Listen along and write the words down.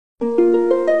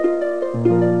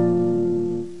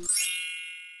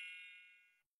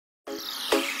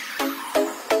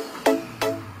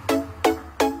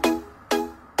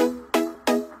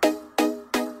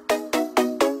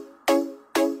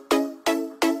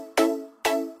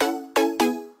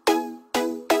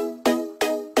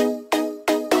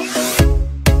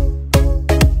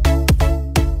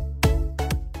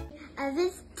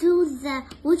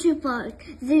water park.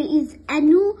 There is a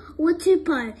new water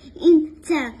park in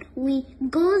town. We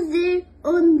go there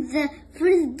on the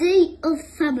first day of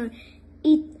summer.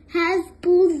 It has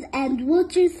pools and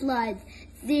water slides.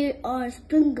 There are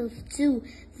sprinkles too.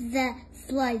 The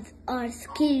slides are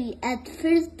scary at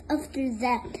first. After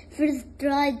the first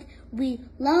ride, we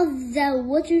love the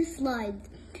water slides.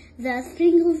 The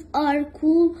sprinkles are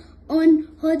cool on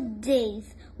hot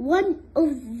days. One of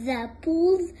the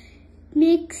pools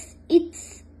makes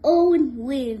its own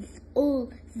waves.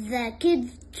 All the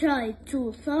kids try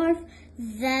to surf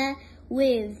the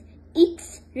waves.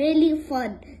 It's really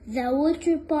fun. The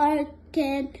water park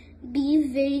can be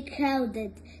very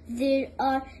crowded. There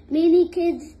are many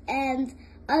kids and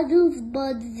adults,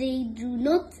 but they do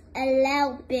not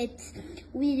allow pets.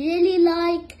 We really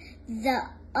like the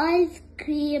ice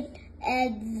cream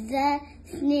at the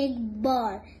snack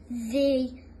bar.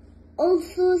 They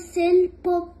also sell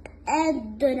pop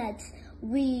and donuts.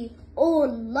 We all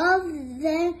love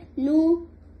the new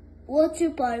water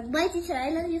park. Bye, teacher. I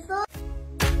love you so.